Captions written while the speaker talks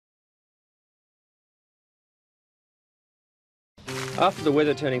After the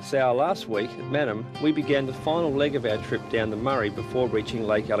weather turning sour last week at Mannum, we began the final leg of our trip down the Murray before reaching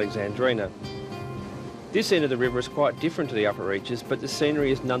Lake Alexandrina. This end of the river is quite different to the upper reaches, but the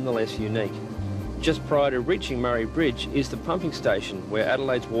scenery is nonetheless unique. Just prior to reaching Murray Bridge is the pumping station, where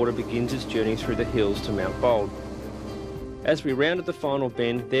Adelaide's water begins its journey through the hills to Mount Bold. As we rounded the final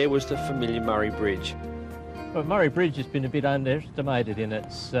bend, there was the familiar Murray Bridge. Well, Murray Bridge has been a bit underestimated in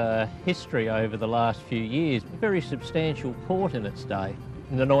its history over the last few years. A very substantial port in its day.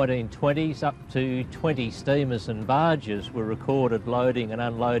 In the 1920s, up to 20 steamers and barges were recorded loading and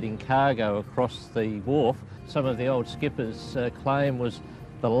unloading cargo across the wharf. Some of the old skippers' claim was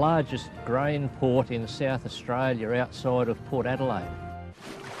the largest grain port in South Australia outside of Port Adelaide.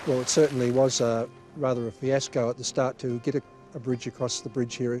 Well, it certainly was rather a fiasco at the start to get a bridge across the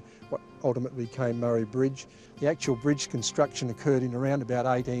bridge here, what ultimately became Murray Bridge. The actual bridge construction occurred in around about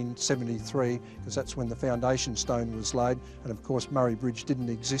 1873, because that's when the foundation stone was laid, and of course Murray Bridge didn't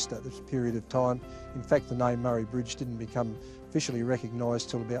exist at this period of time. In fact, the name Murray Bridge didn't become officially recognised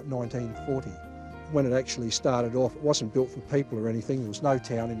till about 1940. When it actually started off, it wasn't built for people or anything. There was no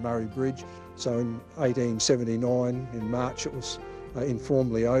town in Murray Bridge, so in 1879, in March, it was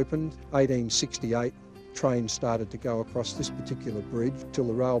informally opened. 1868, trains started to go across this particular bridge till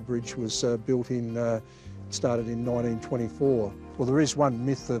the rail bridge was built in, started in 1924. Well, there is one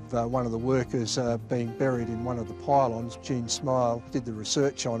myth of one of the workers being buried in one of the pylons. Jean Smile did the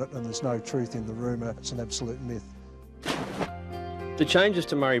research on it, and there's no truth in the rumour. It's an absolute myth. The changes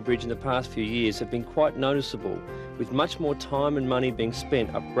to Murray Bridge in the past few years have been quite noticeable, with much more time and money being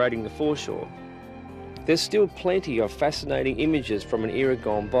spent upgrading the foreshore. There's still plenty of fascinating images from an era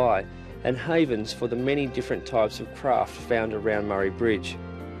gone by, and havens for the many different types of craft found around Murray Bridge.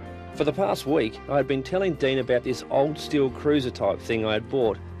 For the past week, I had been telling Dean about this old steel cruiser type thing I had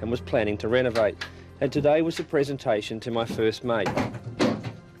bought and was planning to renovate, and today was the presentation to my first mate.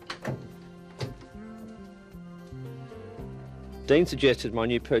 Dean suggested my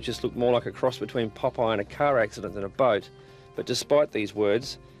new purchase looked more like a cross between Popeye and a car accident than a boat, but despite these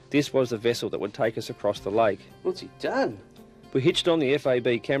words, this was the vessel that would take us across the lake. What's he done? We hitched on the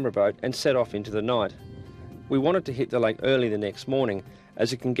FaB camera boat and set off into the night. We wanted to hit the lake early the next morning,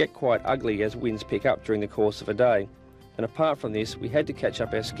 as it can get quite ugly as winds pick up during the course of a day. And apart from this, we had to catch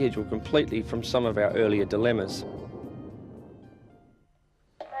up our schedule completely from some of our earlier dilemmas.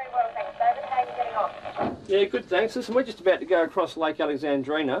 Very well, thanks, David. How are you getting on? Yeah, good, thanks. Listen, we're just about to go across Lake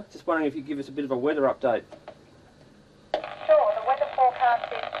Alexandrina. Just wondering if you could give us a bit of a weather update. Sure, the weather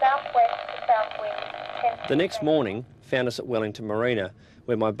forecast is southwest to south wind. The next morning found us at Wellington Marina,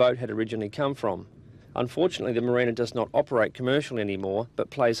 where my boat had originally come from. Unfortunately, the marina does not operate commercially anymore, but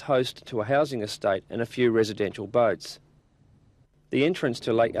plays host to a housing estate and a few residential boats. The entrance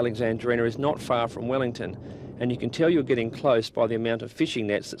to Lake Alexandrina is not far from Wellington, and you can tell you're getting close by the amount of fishing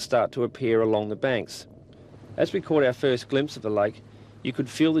nets that start to appear along the banks. As we caught our first glimpse of the lake, you could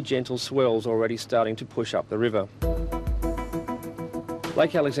feel the gentle swells already starting to push up the river.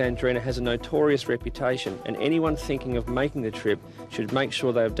 Lake Alexandrina has a notorious reputation, and anyone thinking of making the trip should make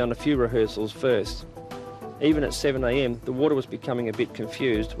sure they have done a few rehearsals first. Even at 7 AM, the water was becoming a bit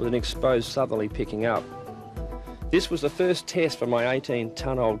confused, with an exposed southerly picking up. This was the first test for my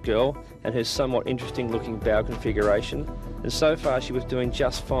 18-ton-old girl and her somewhat interesting-looking bow configuration, and so far she was doing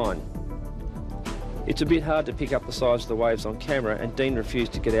just fine. It's a bit hard to pick up the size of the waves on camera, and Dean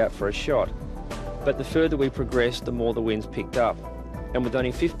refused to get out for a shot. But the further we progressed, the more the winds picked up. And with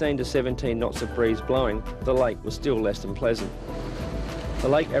only 15 to 17 knots of breeze blowing, the lake was still less than pleasant. The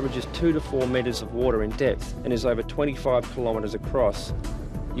lake averages 2 to 4 metres of water in depth and is over 25 kilometres across.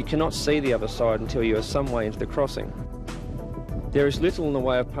 You cannot see the other side until you are some way into the crossing. There is little in the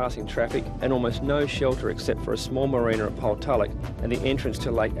way of passing traffic and almost no shelter except for a small marina at Poltulloch and the entrance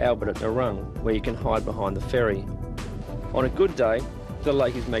to Lake Albert at Narung, where you can hide behind the ferry. On a good day, the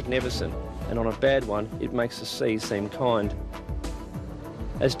lake is magnificent, and on a bad one, it makes the sea seem kind.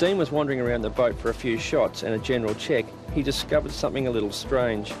 As Dean was wandering around the boat for a few shots and a general check, he discovered something a little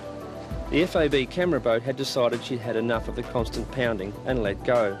strange. The FaB camera boat had decided she'd had enough of the constant pounding and let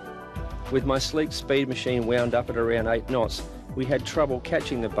go. With my sleek speed machine wound up at around 8 knots, we had trouble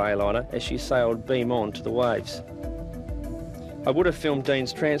catching the bayliner as she sailed beam on to the waves. I would have filmed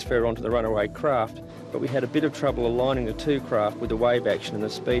Dean's transfer onto the runaway craft, but we had a bit of trouble aligning the two craft with the wave action and the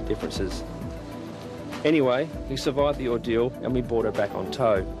speed differences. Anyway, we survived the ordeal and we brought her back on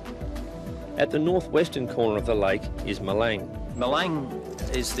tow. At the northwestern corner of the lake is Malang. Malang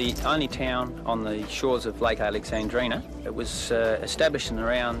is the only town on the shores of Lake Alexandrina. It was established in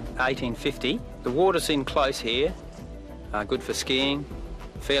around 1850. The water's in close here, good for skiing,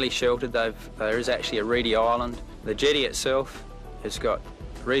 fairly sheltered. There is actually a reedy island. The jetty itself has got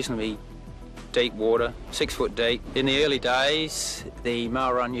reasonably deep water, 6 foot deep. In the early days, the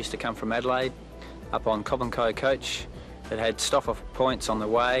mail run used to come from Adelaide up on Cobb & Co coach. It had stop-off points on the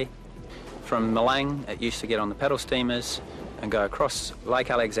way. From Malang, it used to get on the paddle steamers and go across Lake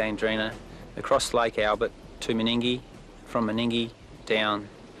Alexandrina, across Lake Albert to Meningie, from Meningie down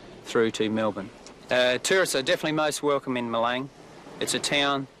through to Melbourne. Tourists are definitely most welcome in Malang. It's a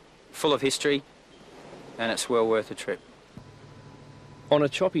town full of history and it's well worth a trip. On a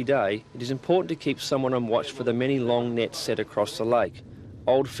choppy day, it is important to keep someone on watch for the many long nets set across the lake,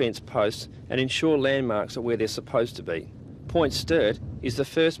 old fence posts, and ensure landmarks are where they're supposed to be. Point Sturt is the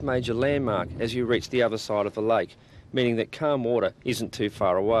first major landmark as you reach the other side of the lake, meaning that calm water isn't too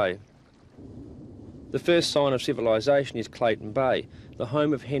far away. The first sign of civilisation is Clayton Bay, the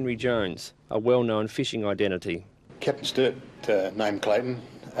home of Henry Jones, a well-known fishing identity. Captain Sturt named Clayton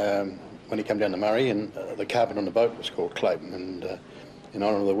when he came down the Murray, and the cabin on the boat was called Clayton, and in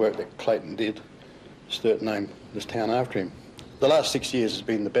honour of the work that Clayton did, Sturt named this town after him. The last 6 years has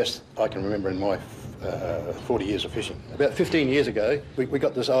been the best I can remember in my 40 years of fishing. About 15 years ago, we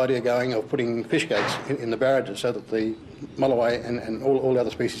got this idea going of putting fish gates in the barrages so that the mulloway and all other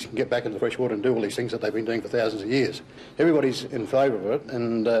species can get back into the freshwater and do all these things that they've been doing for thousands of years. Everybody's in favour of it,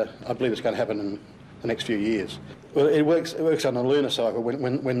 and I believe it's going to happen in the next few years. Well, it works on a lunar cycle.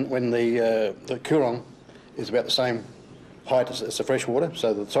 When the Coorong is about the same height as the freshwater,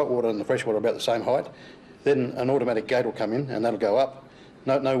 so the saltwater and the freshwater are about the same height, then an automatic gate will come in and that'll go up.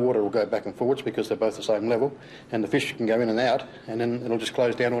 No water will go back and forwards because they're both the same level, and the fish can go in and out, and then it'll just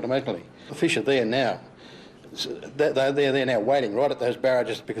close down automatically. The fish are there now. They're there now waiting right at those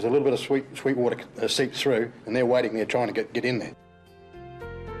barrages because a little bit of sweet water seeps through, and they're waiting there trying to get in there.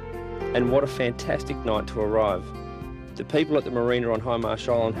 And what a fantastic night to arrive. The people at the marina on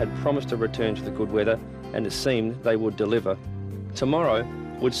Hindmarsh Island had promised a return to the good weather, and it seemed they would deliver. Tomorrow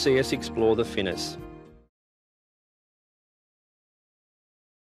would see us explore the Finnis.